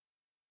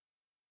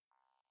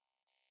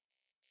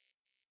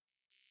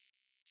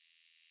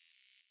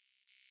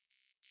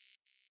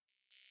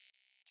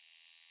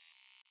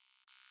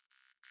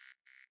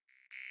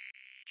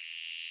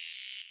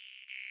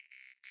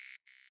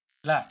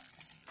Like,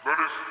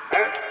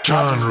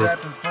 genre.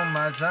 Rapping from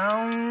my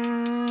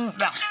zone.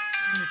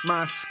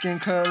 My skin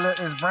color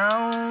is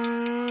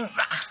brown.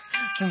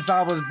 Since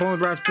I was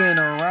born, rap's been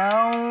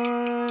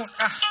around.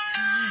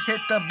 Hit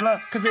the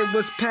blunt, cause it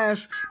was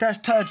past, that's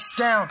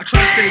touchdown. I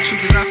try to stay true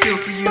cause I feel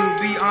for you.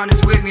 Be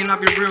honest with me and I'll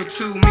be real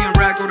too. Me and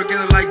rap go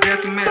together like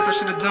death and meth. I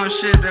should've done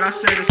shit that I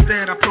said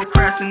instead. I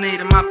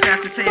procrastinated, my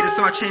past is hated,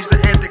 so I changed the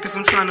ethic cause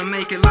I'm trying to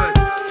make it look.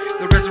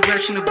 The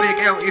resurrection of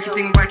Big L. If you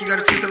think back, you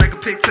gotta twist it like a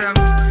pigtail.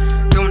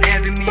 Don't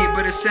envy me,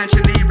 but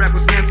essentially rap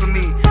was meant for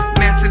me.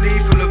 Mentally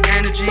full of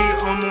energy,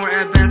 or more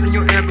advanced than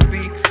you'll ever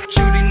be.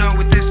 Truly know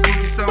with this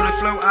spooky soul and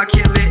flow, I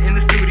kill it in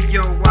the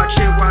studio. Watch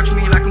it, watch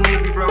me like a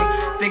movie, bro.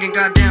 Thinking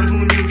goddamn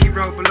who knew he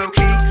wrote, but low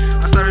key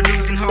I started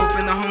losing hope,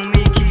 and the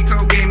homie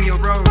Kiko gave me a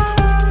road.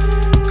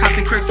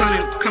 Compton Crips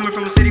hunting, coming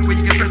from a city where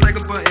you can press like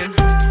a button.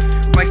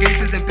 White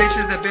gangsters and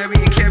bitches that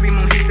bury and carry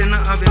more heat than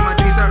the oven. My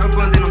dreams are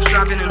abundant, I'm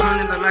striving and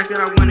hunting the life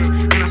that I wanted,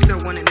 and I still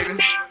want it, nigga.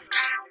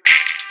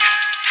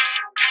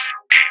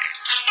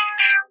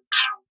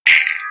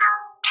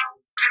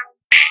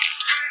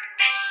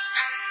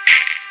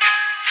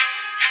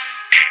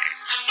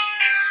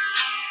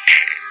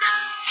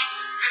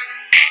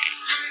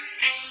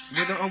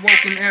 With the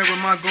awoken era,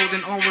 my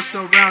golden aura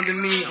surrounding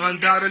me.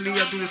 Undoubtedly,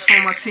 I do this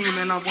for my team,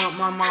 and I want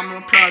my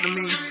mama proud of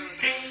me.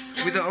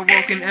 With the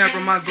awoken era,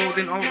 my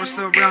golden aura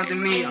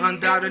surrounding me.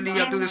 Undoubtedly,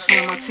 I do this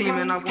for my team,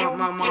 and I want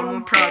my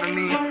mama proud of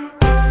me.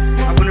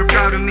 I want her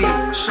proud of me,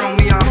 show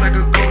me off like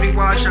a goldie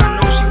watch. I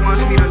know she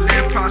wants me to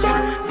live prosper,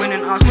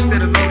 winning Oscars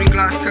instead of loading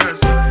glass,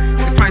 cuz